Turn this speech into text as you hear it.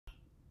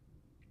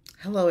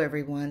Hello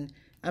everyone,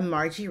 I'm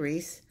Margie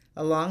Reese,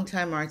 a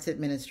longtime arts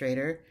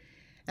administrator,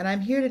 and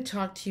I'm here to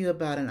talk to you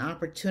about an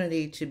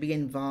opportunity to be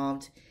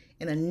involved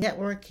in a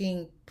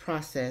networking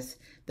process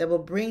that will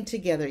bring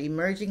together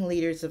emerging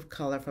leaders of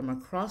color from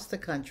across the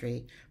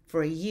country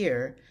for a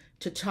year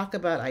to talk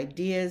about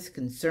ideas,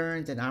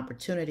 concerns, and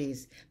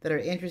opportunities that are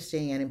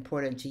interesting and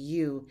important to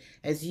you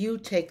as you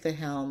take the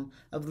helm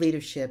of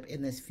leadership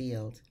in this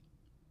field.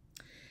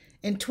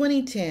 In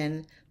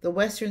 2010, the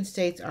Western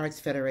States Arts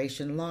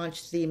Federation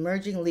launched the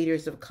Emerging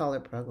Leaders of Color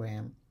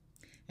program.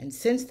 And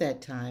since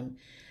that time,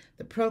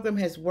 the program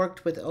has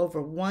worked with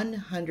over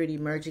 100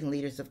 emerging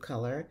leaders of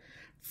color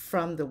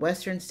from the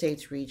Western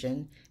States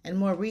region and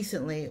more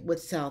recently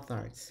with South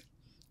Arts.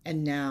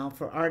 And now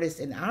for artists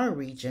in our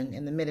region,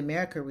 in the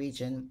Mid-America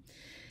region,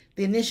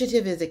 the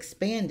initiative is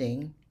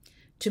expanding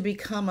to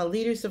become a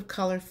Leaders of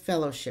Color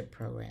Fellowship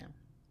program.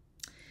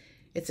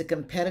 It's a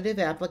competitive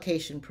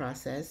application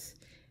process.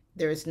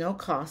 There is no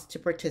cost to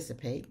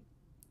participate,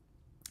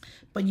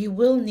 but you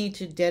will need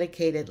to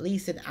dedicate at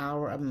least an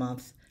hour a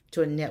month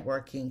to a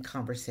networking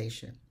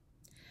conversation.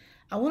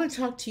 I want to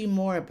talk to you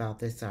more about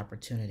this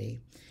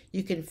opportunity.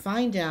 You can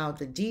find out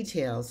the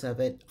details of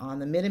it on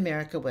the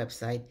Mid-America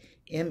website,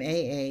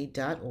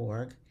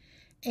 maa.org,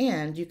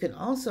 and you can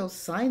also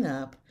sign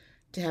up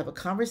to have a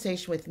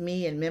conversation with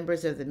me and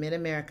members of the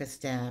Mid-America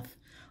staff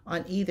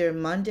on either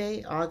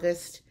Monday,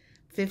 August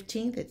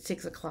 15th at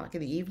 6 o'clock in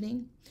the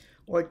evening,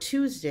 or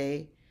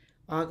Tuesday,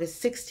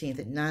 August 16th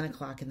at 9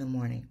 o'clock in the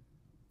morning.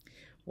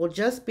 We'll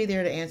just be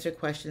there to answer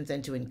questions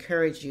and to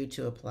encourage you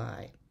to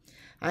apply.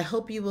 I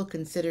hope you will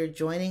consider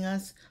joining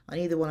us on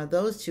either one of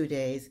those 2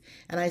 days,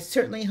 and I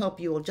certainly hope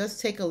you will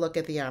just take a look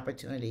at the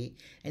opportunity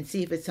and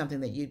see if it's something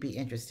that you'd be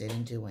interested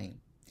in doing.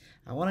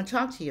 I want to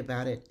talk to you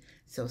about it,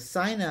 so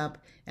sign up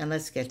and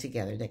let's get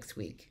together next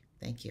week.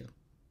 Thank you.